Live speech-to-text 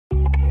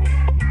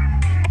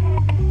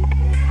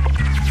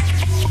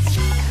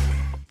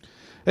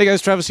Hey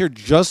guys, Travis here.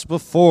 Just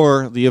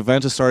before the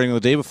event is starting, the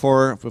day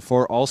before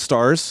All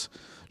Stars,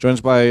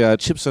 joined by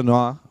Chips and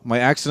Noi. My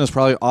accent is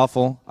probably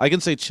awful. I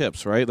can say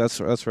chips, right? That's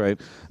right.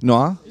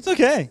 Noi. It's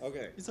okay.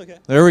 Okay. It's okay.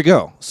 There we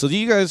go. So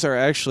you guys are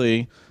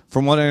actually,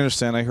 from what I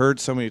understand, I heard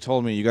somebody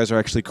told me you guys are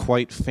actually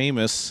quite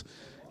famous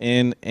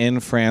in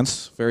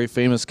France. Very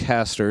famous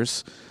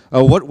casters.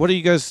 What have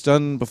you guys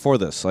done before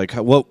this? Like,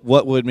 what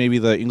would maybe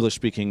the English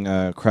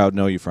speaking crowd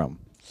know you from?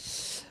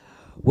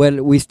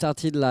 Well, we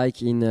started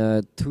like in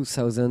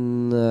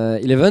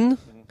 2011,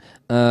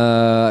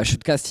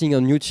 shootcasting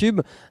on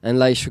YouTube and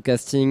like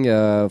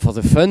shootcasting for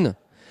the fun.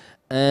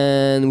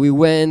 And we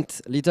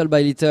went little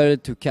by little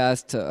to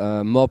cast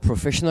more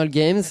professional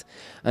games.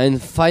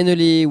 And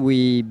finally,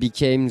 we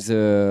became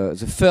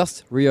the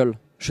first real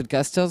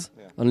shootcasters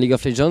on League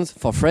of Legends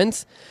for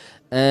France.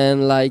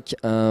 And like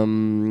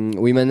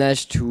we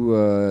managed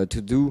to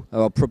do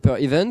our proper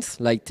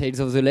events like Tales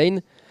of the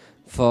Lane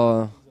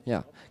for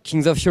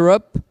Kings of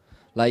Europe,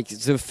 like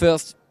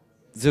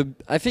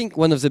I think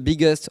one of the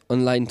biggest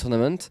online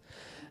tournament,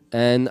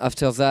 and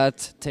after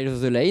that Tales of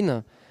the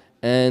Lane,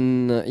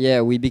 and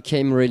we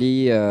became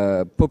really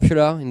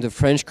popular in the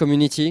French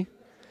community.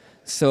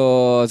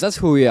 So that's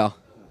who we are.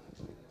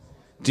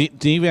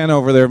 D-Man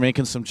over there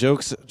making some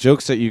jokes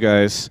at you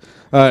guys,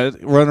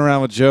 running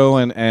around with Joe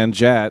and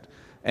Jat.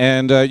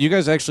 And you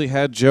guys actually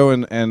had Joe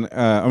and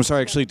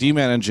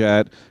D-Man and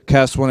Jat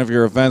cast one of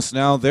your events.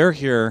 Now they're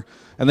here,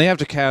 and they have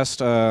to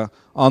cast on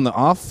the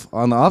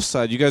off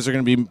side. You guys are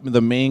going to be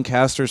the main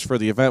casters for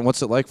the event.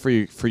 What's it like for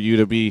you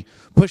to be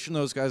pushing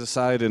those guys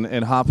aside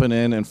and hopping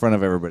in front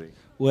of everybody?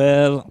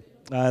 Well,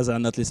 as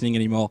I'm not listening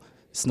anymore,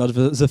 it's not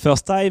the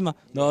first time.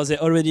 No, they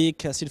already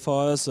casted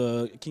for us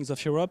Kings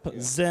of Europe,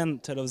 then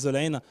Tale of the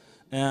Lane,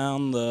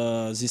 and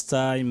this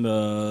time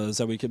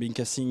they will be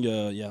casting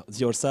the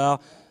All-Star.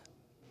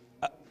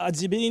 At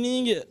the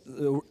beginning,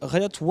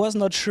 Riot was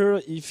not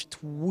sure if it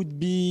would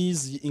be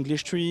the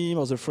English stream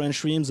or the French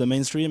stream, the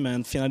main stream,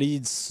 and finally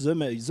it's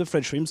the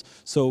French streams,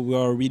 so we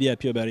are really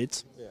happy about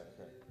it. Yeah,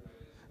 okay.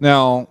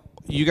 Now,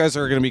 you guys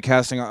are going to be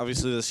casting,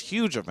 obviously, this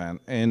huge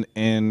event in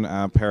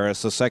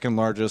Paris, the second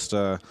largest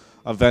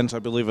event, I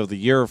believe, of the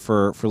year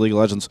for League of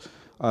Legends.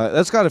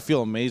 That's got to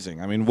feel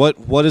amazing. I mean,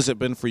 what has it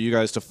been for you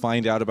guys to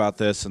find out about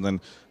this and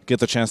then get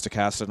the chance to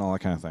cast it and all that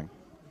kind of thing?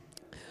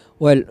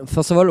 Well,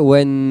 first of all,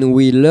 when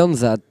we learned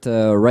that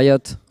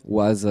Riot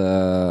was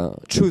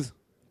choose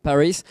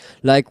Paris,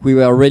 like we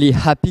were really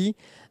happy,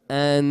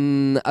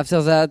 and after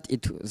that,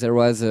 there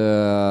was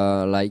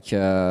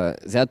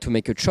they had to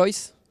make a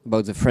choice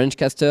about the French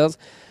casters.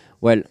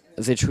 Well,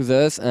 they chose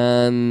us,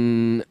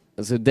 and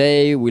the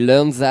day we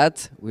learned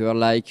that, we were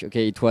like,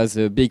 okay, it was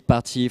a big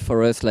party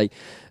for us, like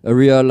a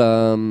real,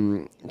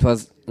 it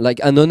was like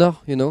an honor,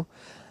 you know.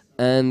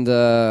 And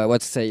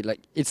what to say,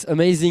 like it's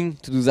amazing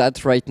to do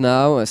that right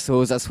now.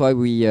 So that's why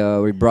we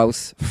brought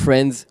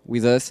friends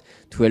with us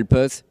to help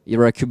us,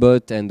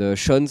 Irakubot and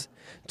Sean,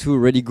 two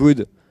really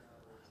good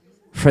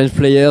French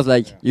players.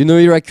 Like you know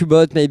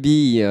Irakubot,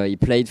 maybe he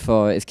played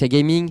for SK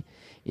Gaming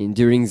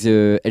during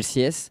the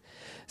LCS.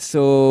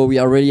 So we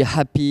are really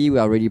happy, we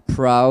are really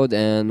proud,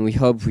 and we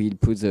hope we'll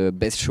put the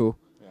best show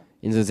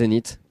in the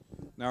Zenith.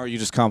 Now are you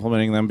just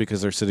complimenting them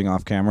because they're sitting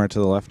off camera to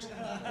the left?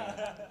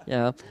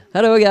 Yeah.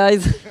 Hello,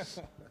 guys.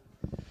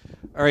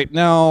 All right.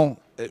 Now,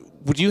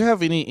 would you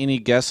have any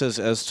guesses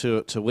as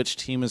to which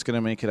team is going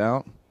to make it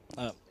out?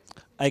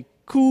 I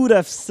could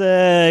have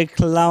said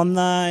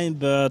Cloud9,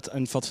 but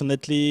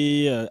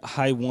unfortunately,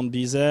 I won't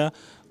be there.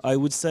 I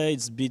would say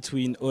it's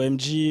between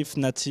OMG,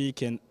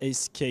 Fnatic, and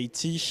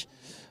SKT.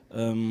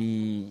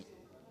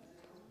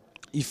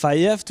 If I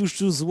have to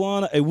choose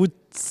one, I would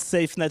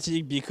say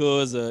Fnatic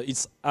because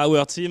it's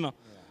our team,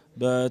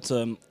 but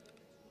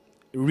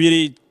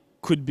really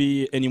could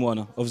be any one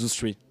of those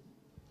three.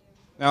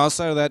 Now,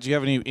 outside of that, do you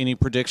have any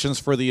predictions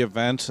for the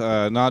event?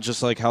 Not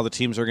just like how the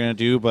teams are going to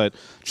do, but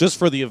just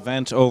for the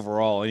event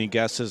overall. Any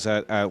guesses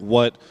at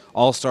what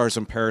All Stars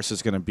in Paris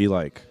is going to be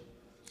like?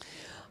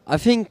 I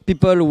think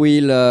people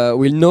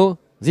will know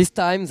this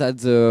time that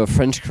the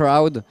French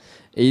crowd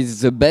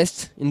is the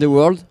best in the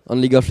world on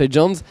League of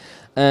Legends,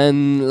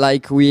 and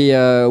like we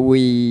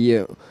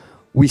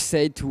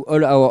say to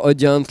all our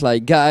audience,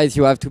 like, guys,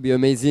 you have to be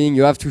amazing,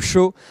 you have to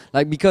show,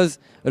 like, because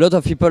a lot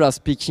of people are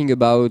speaking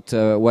about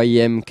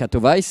YEM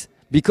Katowice,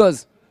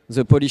 because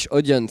the Polish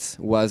audience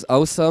was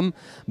awesome,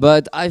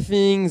 but I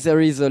think there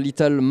is a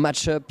little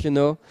matchup, you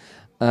know,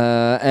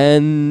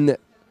 and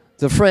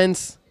the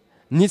France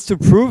needs to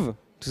prove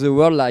to the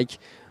world, like,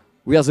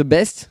 we are the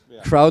best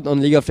crowd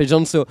on League of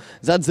Legends, so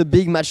that's a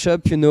big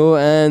matchup, you know,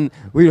 and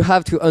we'll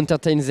have to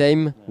entertain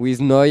them with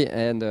Noi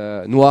and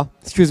Noi,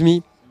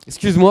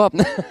 excuse-moi,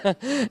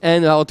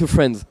 and our two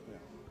friends.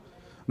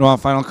 No,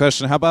 final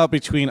question. How about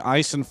between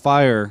Ice and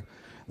Fire,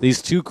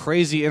 these two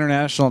crazy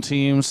international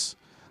teams,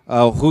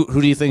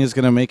 who do you think is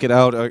going to make it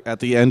out at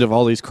the end of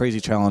all these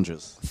crazy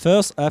challenges?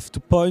 First, I have to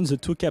point the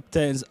two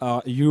captains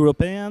are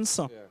Europeans.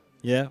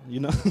 Yeah, you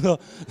know.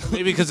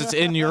 Maybe because it's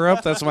in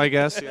Europe, that's my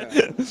guess.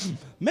 Yeah.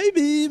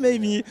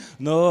 Maybe.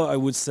 No, I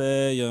would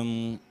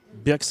say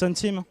Bergson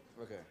team.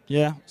 Okay.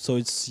 Yeah, so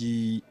it's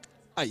the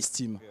Ice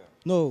team.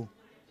 No.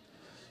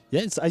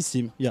 Yeah, it's Ice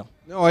team. Yeah.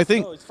 No, I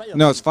think No, it's Fire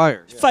no, team. it's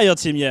Fire. Fire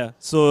team. Yeah.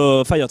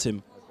 So Fire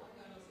team.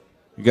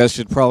 You guys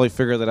should probably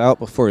figure that out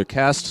before you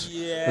cast.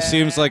 Yeah. It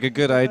seems like a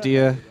good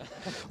idea.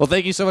 Well,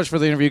 thank you so much for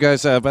the interview,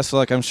 guys. Best of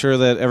luck. I'm sure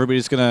that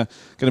everybody's gonna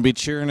be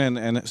cheering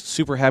and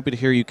super happy to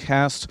hear you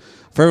cast.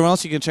 For everyone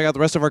else, you can check out the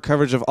rest of our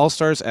coverage of All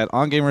Stars at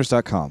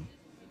ongamers.com.